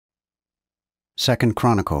2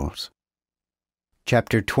 Chronicles,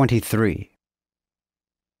 chapter 23.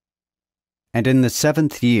 And in the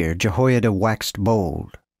 7th year Jehoiada waxed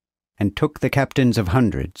bold, and took the captains of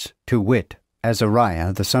hundreds, to wit,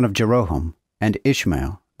 Azariah the son of Jeroham, and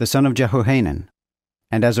Ishmael the son of Jehohanan,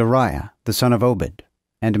 and Azariah the son of Obed,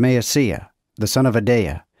 and Maaseiah the son of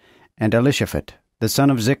Adaiah, and Elishaphat the son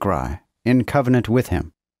of Zichri, in covenant with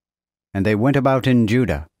him. And they went about in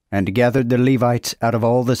Judah, and gathered the Levites out of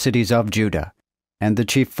all the cities of Judah, and the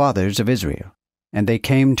chief fathers of Israel, and they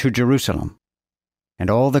came to Jerusalem.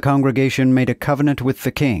 And all the congregation made a covenant with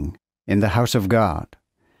the king in the house of God.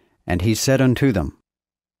 And he said unto them,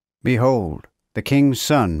 Behold, the king's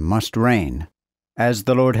son must reign, as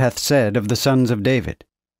the Lord hath said of the sons of David.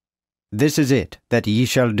 This is it that ye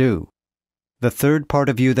shall do. The third part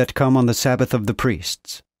of you that come on the Sabbath of the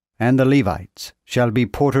priests, and the Levites, shall be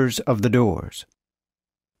porters of the doors.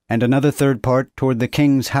 And another third part toward the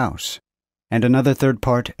king's house, and another third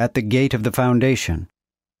part at the gate of the foundation,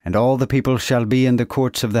 and all the people shall be in the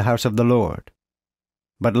courts of the house of the Lord.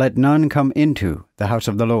 But let none come into the house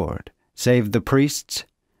of the Lord, save the priests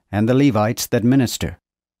and the Levites that minister.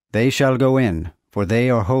 They shall go in, for they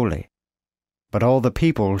are holy. But all the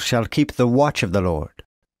people shall keep the watch of the Lord.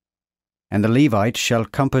 And the Levites shall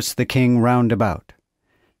compass the king round about,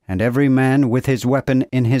 and every man with his weapon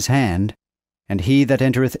in his hand, and he that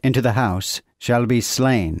entereth into the house shall be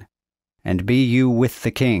slain. And be you with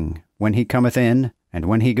the king, when he cometh in, and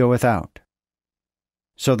when he goeth out.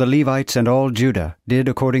 So the Levites and all Judah did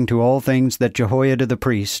according to all things that Jehoiada the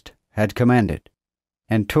priest had commanded,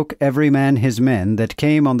 and took every man his men that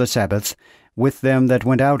came on the Sabbath, with them that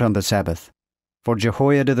went out on the Sabbath. For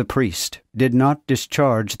Jehoiada the priest did not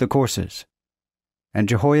discharge the courses. And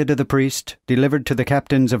Jehoiada the priest delivered to the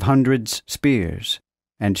captains of hundreds spears,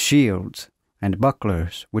 and shields, and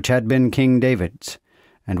bucklers, which had been King David's,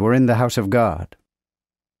 and were in the house of God.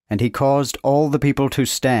 And he caused all the people to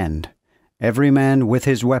stand, every man with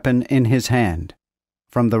his weapon in his hand,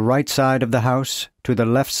 from the right side of the house to the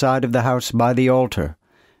left side of the house by the altar,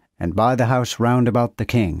 and by the house round about the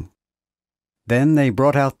king. Then they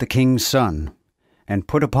brought out the king's son, and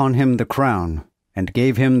put upon him the crown, and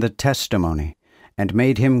gave him the testimony, and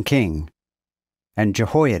made him king. And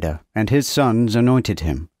Jehoiada and his sons anointed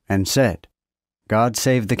him, and said, God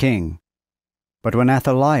save the king. But when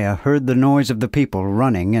Athaliah heard the noise of the people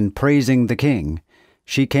running and praising the king,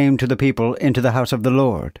 she came to the people into the house of the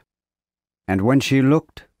Lord. And when she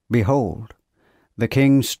looked, behold, the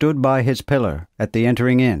king stood by his pillar at the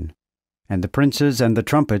entering in, and the princes and the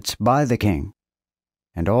trumpets by the king.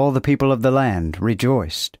 And all the people of the land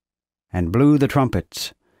rejoiced, and blew the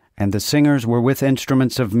trumpets, and the singers were with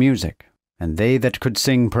instruments of music, and they that could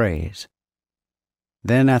sing praise.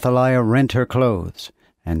 Then Athaliah rent her clothes,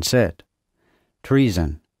 and said,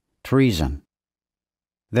 Treason, treason.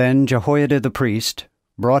 Then Jehoiada the priest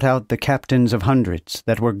brought out the captains of hundreds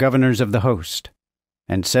that were governors of the host,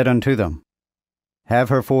 and said unto them, Have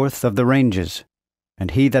her forth of the ranges, and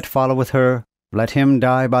he that followeth her, let him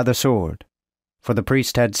die by the sword. For the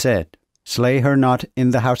priest had said, Slay her not in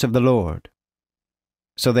the house of the Lord.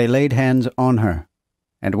 So they laid hands on her,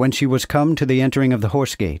 and when she was come to the entering of the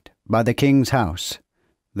horse gate, by the king's house,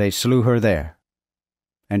 they slew her there.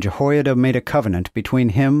 And Jehoiada made a covenant between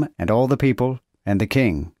him and all the people and the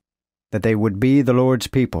king, that they would be the Lord's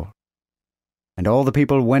people. And all the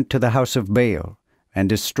people went to the house of Baal, and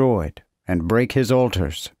destroyed, and brake his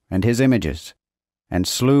altars, and his images, and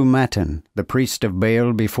slew Mattan the priest of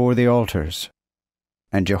Baal before the altars.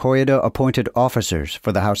 And Jehoiada appointed officers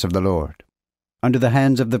for the house of the Lord, under the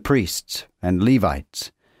hands of the priests and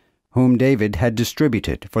Levites, whom David had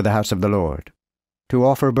distributed for the house of the Lord, to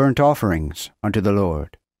offer burnt offerings unto the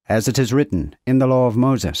Lord, as it is written in the law of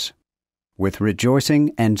Moses, with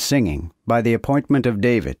rejoicing and singing by the appointment of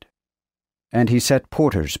David. And he set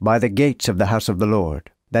porters by the gates of the house of the Lord,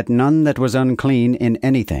 that none that was unclean in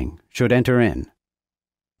anything should enter in.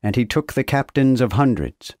 And he took the captains of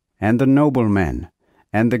hundreds, and the noblemen,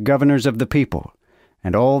 and the governors of the people,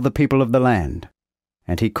 and all the people of the land.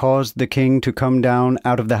 And he caused the king to come down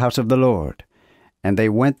out of the house of the Lord, and they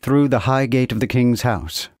went through the high gate of the king's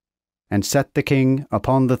house, and set the king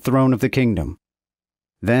upon the throne of the kingdom.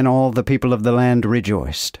 Then all the people of the land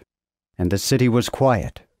rejoiced, and the city was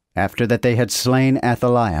quiet, after that they had slain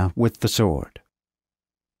Athaliah with the sword.